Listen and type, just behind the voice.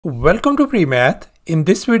Welcome to PreMath. In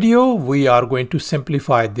this video, we are going to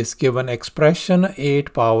simplify this given expression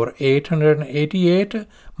 8 power 888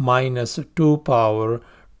 minus 2 power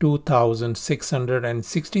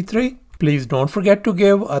 2663. Please don't forget to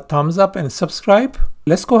give a thumbs up and subscribe.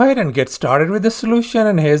 Let's go ahead and get started with the solution.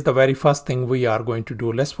 And here's the very first thing we are going to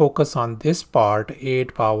do. Let's focus on this part,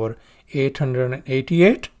 8 power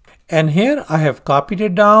 888. And here I have copied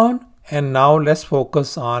it down. And now let's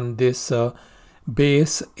focus on this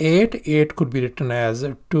base 8. 8 could be written as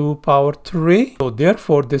 2 power 3. So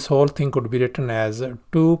therefore this whole thing could be written as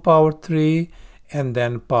 2 power 3 and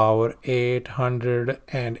then power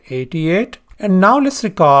 888. And now let's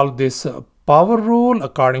recall this power rule.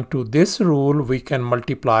 According to this rule, we can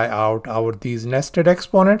multiply out these nested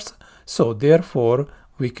exponents. So therefore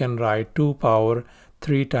we can write 2 power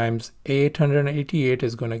 3 times 888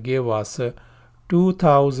 is going to give us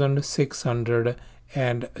 2664.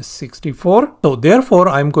 So therefore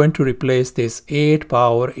I'm going to replace this 8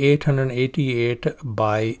 power 888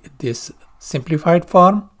 by this simplified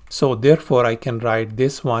form. So therefore I can write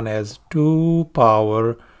this one as 2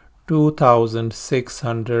 power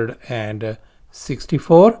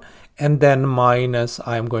 2664 and then minus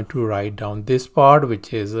I'm going to write down this part,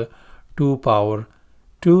 which is 2 power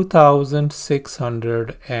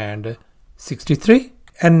 2663.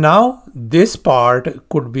 And now this part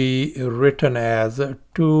could be written as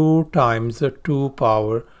 2 times 2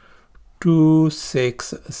 power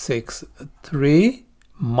 2663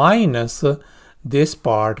 minus this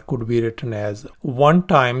part could be written as 1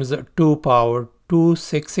 times 2 power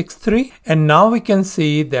 2663. And now we can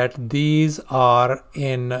see that these are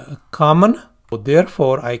in common. So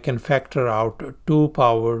therefore I can factor out 2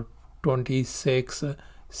 power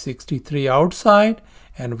 2663 outside,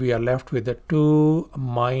 and we are left with a 2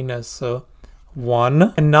 minus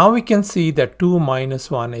 1. And now we can see that 2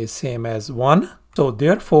 minus 1 is same as 1. So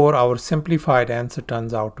therefore our simplified answer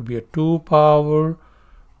turns out to be a 2 power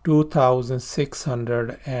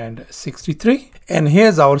 2663. And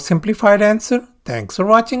here's our simplified answer. Thanks for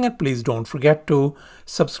watching, and please don't forget to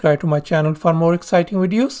subscribe to my channel for more exciting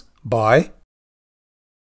videos. Bye.